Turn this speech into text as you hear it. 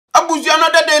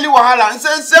another daily wahala. And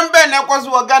say Sembe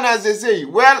Nekwasu Ghana as they say.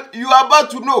 Well, you are about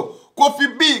to know.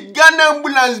 Kofi B, Ghana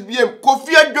Ambulance BM,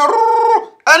 Kofi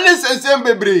Adjorlolo, and listen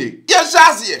Sembe Bre. Yes,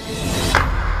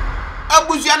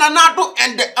 Abusua Nana Addo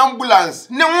and the ambulance.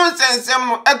 No one says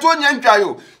some Etonya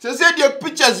Njayo. So say the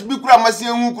pictures be kura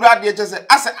masiye nkura de chese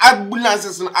as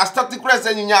ambulances as static crash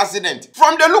in accident.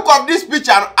 From the look of this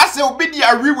picture, as obi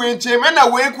dia rewe nche me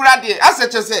na we kura de as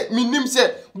chese minim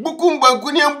se bukum banku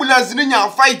ni ambulance ni nya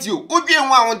fight you. Odwe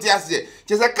nwa wonte ase.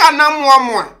 Chese ka na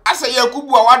moa as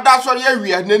Yakubu a wada sori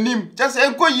awia nanim. Chese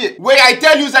enkoye. Wey I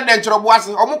tell you say den chrobo ase.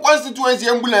 Omo constituency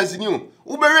ambulance ni o.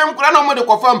 Ubewem kura na mo de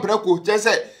kofa mpreko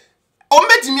chese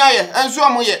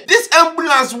this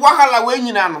ambulance wahala we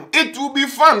nyina no. It will be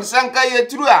fun sanka ye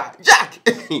trua Jack.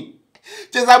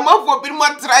 Just a month for people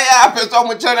try person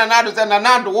mo chana Nana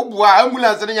Addo obua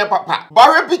ambulance nya papa.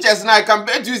 Barre pictures na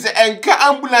compare to say enka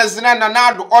ambulance na Nana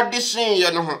Addo audition ye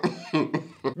no.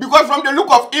 Because from the look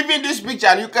of even this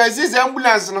picture you can see the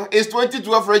ambulance no is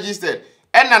 2012 registered.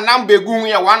 And a number gun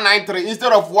here 193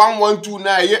 instead of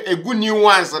 1129 a good new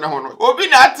ones on the honor. Obi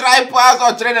na try pass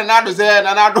or train another say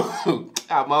Nana Addo.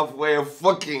 I'm off way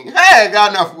fucking hey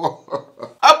Ghana for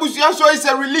Abusua so is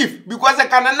a relief because a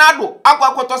Nana Addo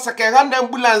akwa koto second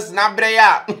ambulance na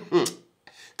breya.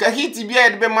 Kahiti bia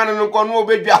de be man no kono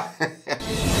obedwa.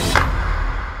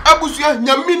 Abusua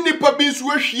nyamini pa bi so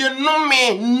hwie no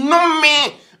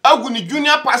me aguni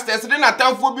junior pastors de na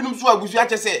tamfo binum so Abusua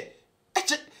chese.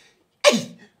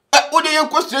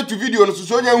 Straight to video.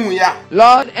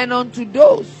 Lord, and unto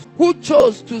those who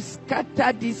chose to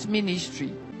scatter this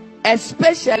ministry,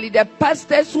 especially the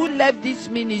pastors who left this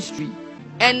ministry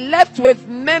and left with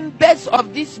members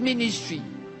of this ministry,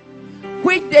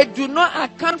 which they do not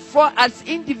account for as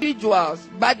individuals,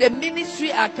 but the ministry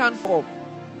account for.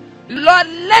 Lord,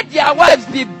 let their wives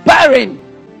be barren.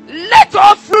 Let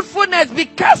all fruitfulness be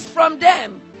cast from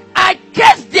them. I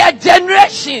curse their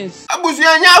generations.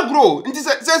 Abusua nya grow. Nti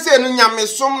se no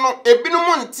nyamesom no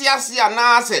ebinom ntiase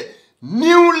anaase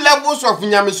new levels of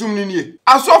nyamesom ni nie.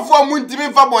 Asofo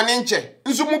amuntimi fa bone nche.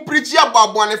 Nso mu preach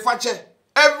ababone fache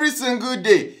every single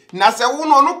day. Na se wo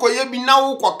no koye bi na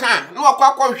wo koka na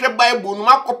wakwa hwe Bible no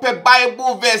makope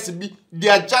Bible verse bi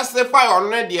they justify on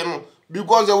there no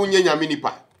because they wonye nyame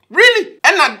nipa. Really?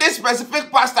 And at this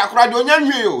specific pastor,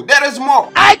 there is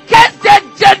more. I curse the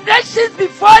generations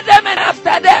before them and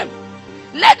after them.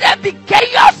 Let there be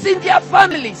chaos in their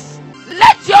families.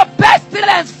 Let your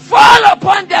pestilence fall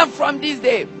upon them from this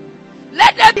day.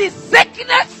 Let there be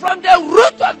sickness from the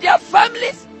root of their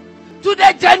families to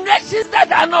the generations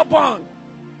that are not born.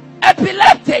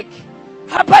 Epileptic,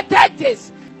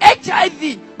 hepatitis,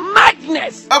 HIV,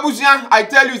 madness. Abusua, I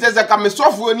tell you, there's a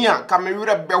kamesophonia,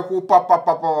 kamewira beho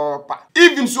papa.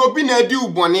 Even so, be na do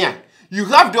bonia. You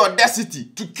have the audacity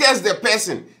to curse the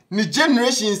person. Ni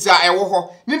generations are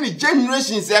ewoho, ni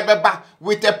generations beba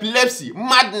with epilepsy,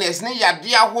 madness, ni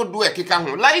yadia ho do ekeka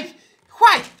ho. Like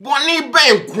why? Boni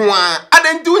ben kwa.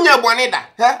 Adentunya boni da.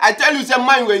 I tell you, say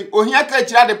my way. Ohia ka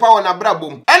chira the power na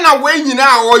brabom. And na way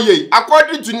nyina oye.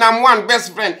 According to Nam one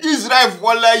best friend, Israel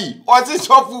Wahala. Or this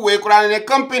sofu way kura in a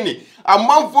company. A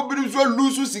month for bidu so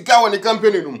lusu sika on the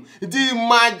company room. Di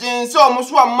imagine so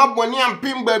almost one maboni and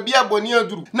pimba bia boni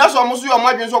aduru. Na so almost you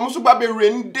imagine so almost babe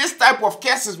rain this type of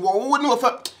cases. What would know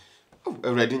for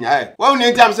already? Well,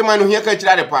 anytime say man ohia ka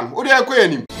chira the pan. Odi akoye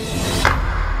nim.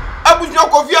 Abusua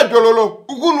Kofi Adjorlolo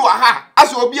ugunu aha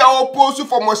ase obi a oposu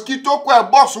for mosquito kwa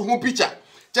boss hu picture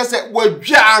just say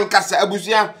wadwa ankasa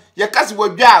abusua ye kase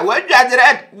wadwa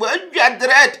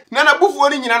dread nana bufu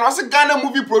oni nyina no se Ghana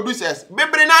movie producers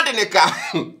bebre na de ne ka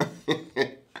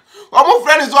omo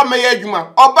friend is o meye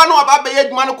adwuma oba no oba be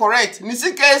adwuma no correct ni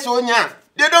sika so onya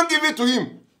they don't give it to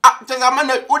him. Some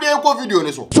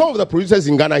of the producers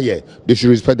in Ghana here, they should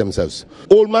respect themselves.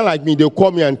 Old man like me, they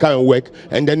call me and come and work,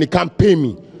 and then they can't pay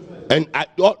me. And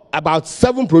about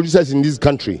 7 producers in this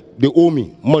country, they owe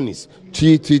me monies,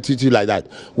 like that.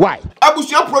 Why?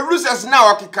 Abusua producers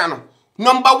now Okikano.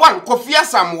 Number 1, Kofi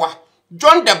Asamwa,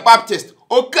 John the Baptist,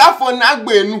 Okafo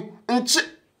Nagbenu,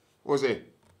 what's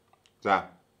it? Sir.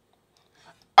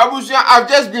 Abusua, I've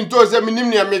just been told that minim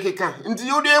near Mekeka. Until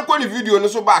you didn't call the video no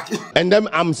so back. And then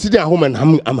I'm sitting at home and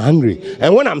I'm hungry.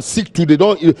 And when I'm sick too, they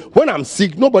don't. When I'm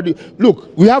sick, nobody.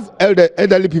 Look, we have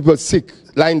elderly people sick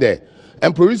lying there,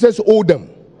 and producers owe them.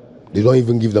 They don't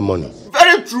even give them money.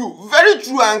 Very true,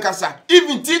 Ankasa.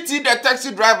 Even TT, the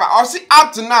taxi driver, or see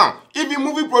up to now, even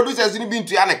movie producers didn't been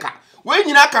to Yanaka. When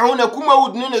you Kuma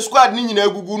would know squad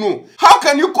How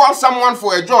can you call someone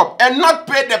for a job and not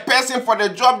pay the person for the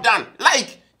job done?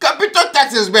 Like, Capital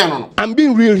taxes ben. I'm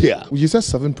being real here. You said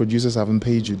 7 producers haven't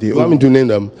paid you. You want me to name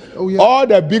them? Oh, yeah. All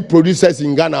the big producers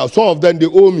in Ghana, some of them they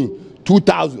owe me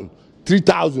 2,000,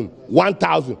 3,000,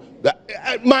 1,000.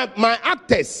 My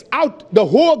actors out the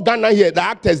whole Ghana here, the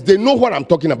actors, they know what I'm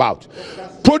talking about.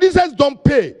 Producers don't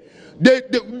pay.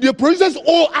 The producers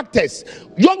owe actors.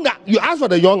 You ask for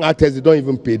the young actors, they don't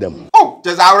even pay them. Oh,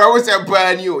 just I always say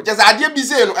brand new. Just I did be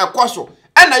saying a question.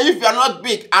 And if you are not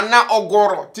big and now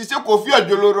Ogoro, to say Kofi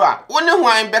Adjorlolo, only who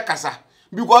I'm Bekasa.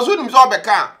 Because when you saw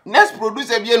Beka, next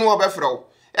producer be no befro.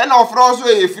 And of also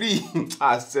a free.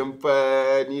 As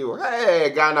simple new.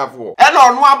 Hey, Ghana for. And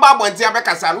on one bab and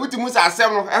Tiabekasa, which must have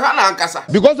 7 and Ankasa.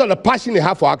 Because of the passion they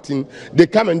have for acting, they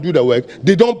come and do the work.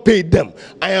 They don't pay them.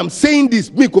 I am saying this.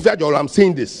 Me, Kofi Adjorlolo, I'm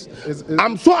saying this.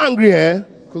 I'm so angry here.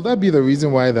 Could that be the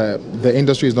reason why the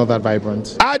industry is not that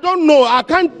vibrant? I don't know. I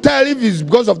can't tell if it's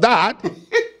because of that.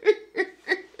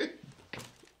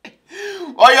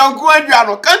 Or young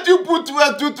Adjorlolo, can't you put 2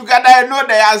 and 2 together and know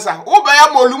the answer?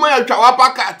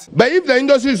 But if the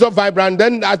industry is so vibrant,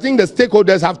 then I think the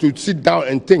stakeholders have to sit down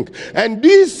and think. And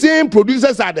these same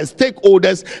producers are the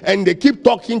stakeholders, and they keep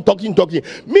talking.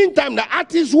 Meantime, the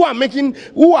artists who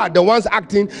are the ones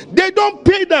acting, they don't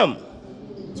pay them.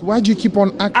 So why do you keep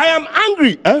on acting? I am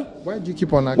angry. Why do you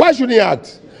keep on acting? Why shouldn't you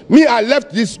act? Me, I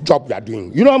left this job you are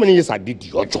doing. You know how many years I did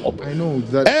your job? I know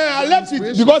that. I left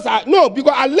it because I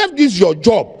left this your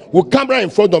job with camera in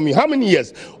front of me. How many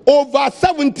years? Over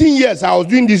 17 years I was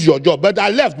doing this your job, but I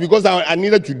left because I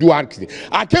needed to do acting.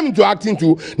 I came into acting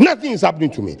too. Nothing is happening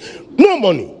to me. No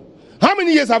money. How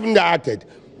many years haven't I acted?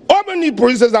 How many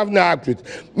producers haven't I acted?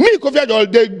 Me, Kofi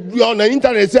Adjorlolo, they on the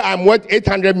internet say I'm worth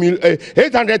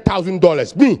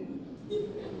 $800,000.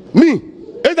 Me,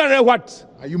 800 what?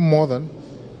 Are you more than?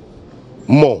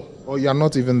 More. Or you are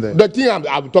not even there? The thing I'm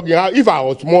talking about, if I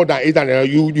was more than 800,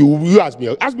 you ask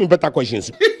me better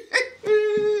questions.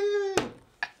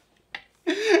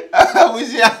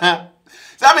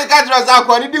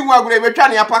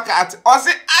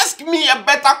 Ask me a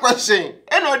better question.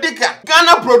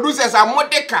 Ghana producers are more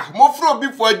deka, more fro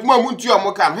before Muntu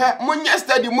Amokam. Munya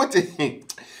study mote.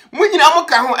 Munya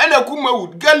Amoka, and a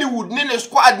Kumawood, Gallywood, Nene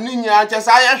Squad, Nina,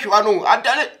 Chasaya Shwano,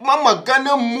 Mama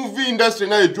Ghana movie industry,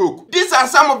 na a joke. These are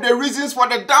some of the reasons for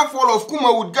the downfall of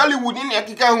Kumawood, Gallywood, in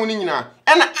Yakika Hunina,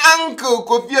 and Uncle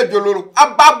Kofi Adjorlolo,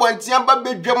 a babu and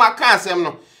Tiamba Jama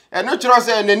Kasemno, and no trust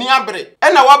and any abre.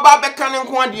 And our Baba Canon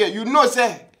Quandia, you know,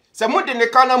 sir. Some in the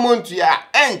Kana Montia,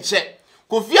 and check.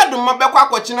 Kofi Adjorlolo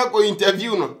Mabeka ko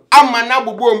interview no. Amana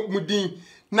bubo mudin.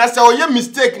 Na se oye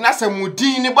mistake na se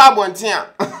mudin ni babo ntia.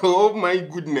 Oh my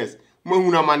goodness.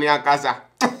 Mahuna mani akasa.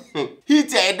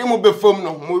 Hiti edemo be fom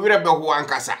no, mo wire be ho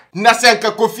ankasa. Na se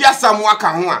nka Kofi Asam waka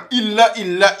ho a.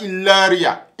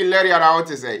 Ilaria ra what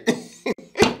say.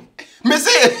 Me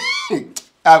say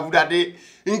abudade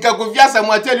Inka Kofi Asam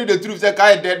will tell you the truth. Say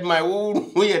I dead my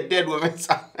we a dead woman.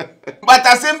 But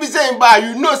as I'm saying,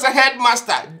 you know, say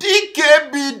headmaster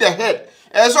DKB the head.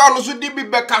 As also DB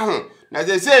Becca home. As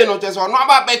they say, no, just on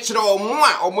about bachelor or more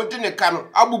or Montine Cano,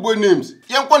 Abubo names.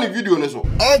 Young one video on this one.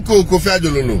 Uncle Kofi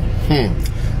Adjorlolo.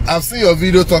 I've seen your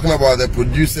video talking about the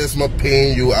producers not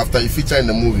paying you after you feature in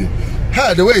the movie.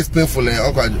 Hey, the way it's painful,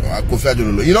 Uncle Kofi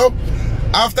Adjorlolo. You know,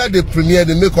 after the premiere,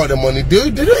 they make all the money.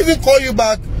 They don't even call you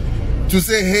back to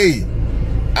say, hey,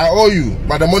 I owe you,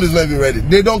 but the money is not even ready.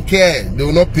 They don't care. They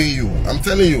will not pay you. I'm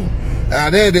telling you.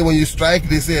 And then when you strike,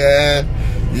 they say,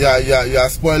 you are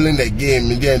spoiling the game.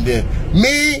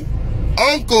 Me,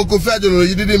 Uncle Kofi Adjorlolo,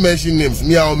 you didn't mention names.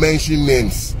 Me, I'll mention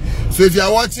names. So if you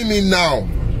are watching me now,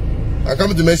 I'm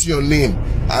coming to mention your name.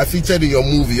 I featured in your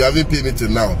movie. You haven't paid me till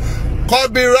now.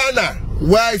 Kobe Rana,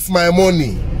 where is my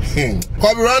money?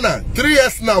 Kobe Rana, 3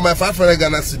 years now, my 500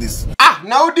 Ghana cedis. Ah,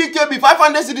 now DKB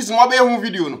 500 cedis mobile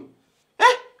video no.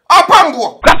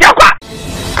 Apambo.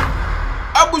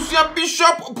 Abusua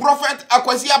Bishop Prophet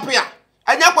Akwasi Apia.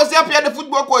 Anya Akwasi Apia the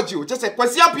football coach you. Just say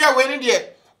Akwasi Apia we ni there.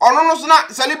 Ono no so na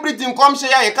celebrity nkom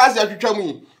hye ya kazi atwetwa mu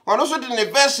yi. Ono so de ne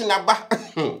version aba.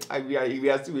 We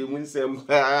are see we mun sem.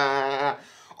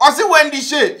 Osi Wendy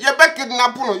Shay, ye be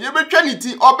kidnap no, ye be twa ni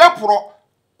ti, obepro.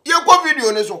 Ye go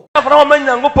video ne so. Afra man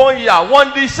Nyankopon ya,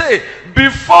 Wendy Shay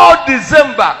before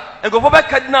December, and go be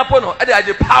kidnap no, e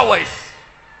dey powers.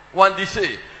 Wendy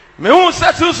Shay. Me hu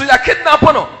set so ya kidnap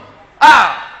no.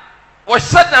 Was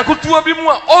said na kutuwa bi mu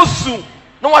a osu.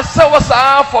 No was say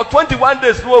for 21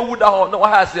 days no would no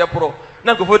has here pro.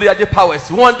 Na go for the powers.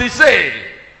 Wendy Shay.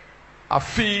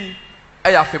 Afi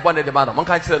afi bonne de man. Man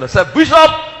kan say no. Say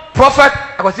Bishop Prophet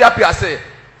Akwasi Apia say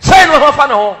no ho fa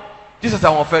no. Jesus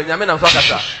a ho fa nyame na so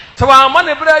kasa. So wa man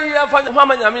e bra yi afa ho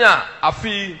ma nyame a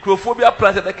afi crofobia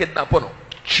plan say the kidnap no.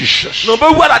 Jesus. No be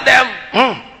what of them.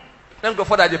 na go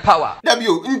for that the power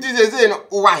W nti ze no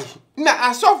why na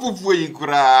asofufu yi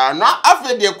kura na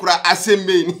afede kura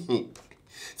asembe ni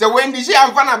se Wendy Shay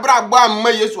amfana bra gba amma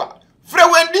Yesu a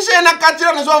frɛ Wendy Shay na ka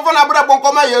kire no so amfana bra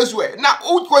bonkoma Yesu e na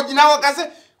ukojina wo ka se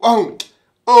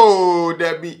oh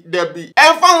Debbie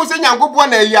enfa hu se nyankopɔ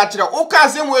na yi a kire wo ka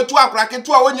se mu etu akura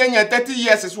ketu a wonyanya 30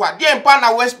 years so a de empa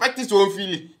na we expect it on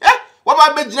feel wo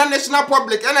ba be gina national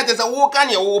public na te se wo ka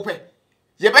ne wo pe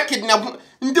ye be kidnap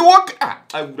ndi wo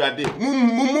agurade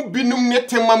mu binum ne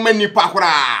tema manipa kura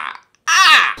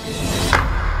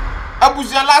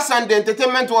Abusua last Sunday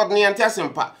entertainment world ni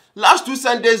antiasempa last 2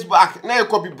 Sundays back na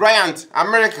Kofi Bryant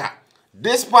America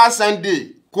this past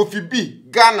Sunday Kofi B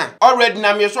Ghana already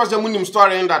na me so say munim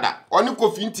story ndada oni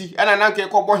Kofi nti na nanke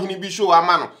kobo hini bi show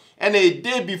ama no and a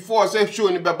day before say show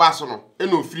ni beba so no e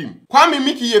no film Kwame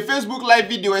Miki ye Facebook live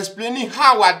video explaining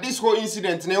how this whole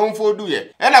incident na unfold do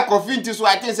ye and Kofi nti so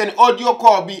I think an audio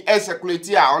call be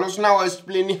circulating ono so now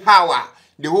explaining how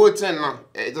the whole thing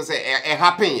it just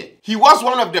happen. He was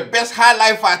one of the best high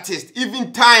life artists,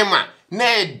 even timer.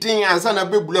 Na ding and son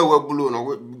of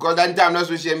no because that time no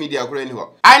social media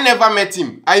I never met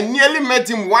him. I nearly met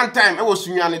him one time. It was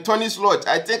in Tony's Lodge.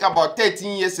 I think about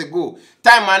 13 years ago.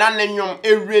 Time and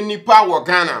every nipa wa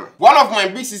Ghana. One of my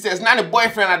big sisters, not a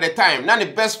boyfriend at the time, not the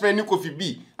best friend Kofi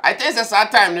B. I think that's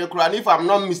that time if I'm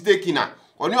not mistaken.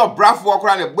 Or your brave walk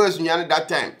around the bus at that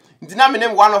time. Did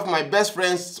name one of my best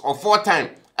friends of 4 time.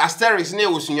 Asterix ne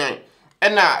osunyan.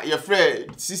 Ena your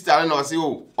friend sister na say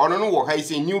oh ono no wo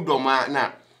Haizel new doma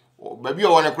na baby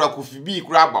o wona kura Kofi B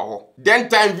kura ba ho. Then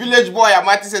time village boy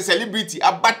amati say celebrity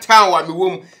abatan wa me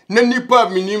wom na nipa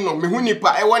minim no me hu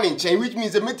nipa e wona nchen which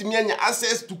means metimi anya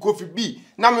access to Kofi B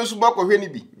na me so ba ko hwe ni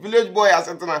bi village boy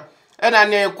asetena ena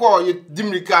na e call ye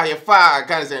dimrika ye fa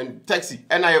kan say taxi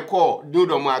ena ye call new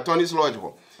doma Tony's Lodge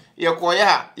ho. Ye call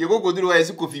ya ye go goduru wa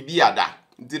esi Kofi B ada.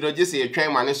 Did not just say a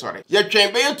train man, sorry. Your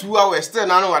train by 2 hours still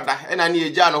none of that, and I need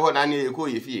a jan or any go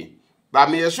if ye.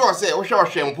 But me a sure say, oh, sure,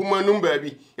 shampoo,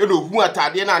 baby. You know who are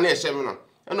Tadiana and a seminar.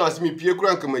 And ask me Pierre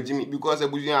Crank, Jimmy, because I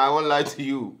won't lie to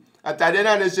you. At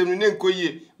Tadiana and a seminar,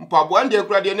 Koye, Pop one day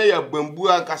cried in a bamboo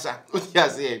and cassa.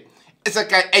 Yes, it's a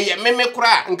kind of meme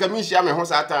cry and commission my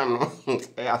horse at time.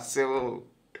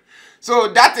 So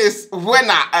that is when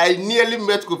I nearly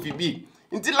met Kofi B.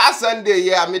 Until last Sunday,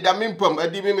 yeah, I made a mimpum, I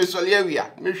did me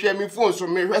soleria. Me share me phone, so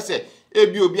me say,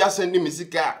 Ebi obi sending me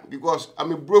sika because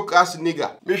I'm a broke ass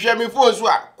nigga. Me share me phone, so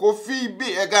Kofi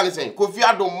B, Ghana saying, Kofi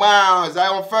Adjorlolo,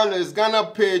 Zion Fellas, Ghana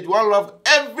page, One Love,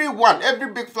 everyone,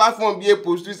 every big platform be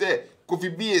able to say,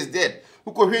 Kofi B is dead.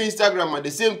 Who could hear Instagram at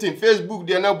the same thing, Facebook,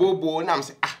 they're not bobo, and I'm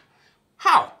saying,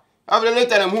 how? After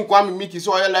later, I'm who Kwame Miki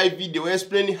saw a live video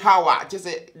explaining how I just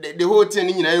say the whole thing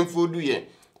in the info do ye.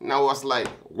 And I was like,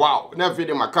 wow, never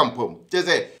video my camp home. Just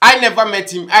say, I never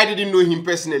met him, I didn't know him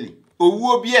personally.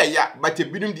 Oh, yeah, but a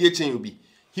bit be.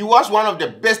 He was one of the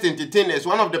best entertainers,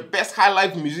 one of the best high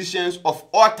life musicians of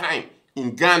all time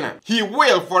in Ghana. He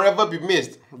will forever be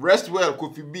missed. Rest well,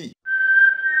 Kofi B.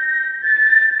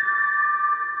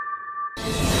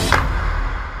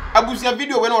 Abusua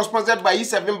video when was sponsored by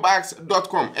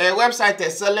e7bags.com, a website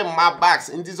that selling my bags.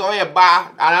 In this all a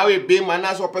bar, and I will be my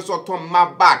nice person to my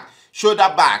bag.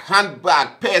 Shoulder bag,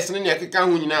 handbag, purse, and you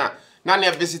can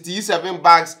now visit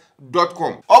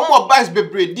e7bags.com. All more bags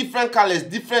be different colors,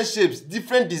 different shapes,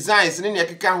 different designs, and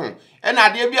you can and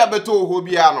I dare be able to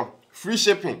hobiano. Free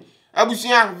shipping.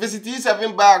 Abusua visit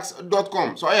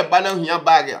e7bags.com. So I banner here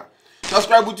bag.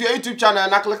 Subscribe to your YouTube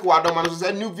channel and click Wadom and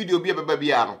a new video be a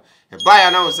baby. Bye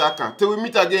now, Saka. Till we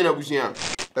meet again, Abusua.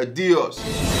 Adios.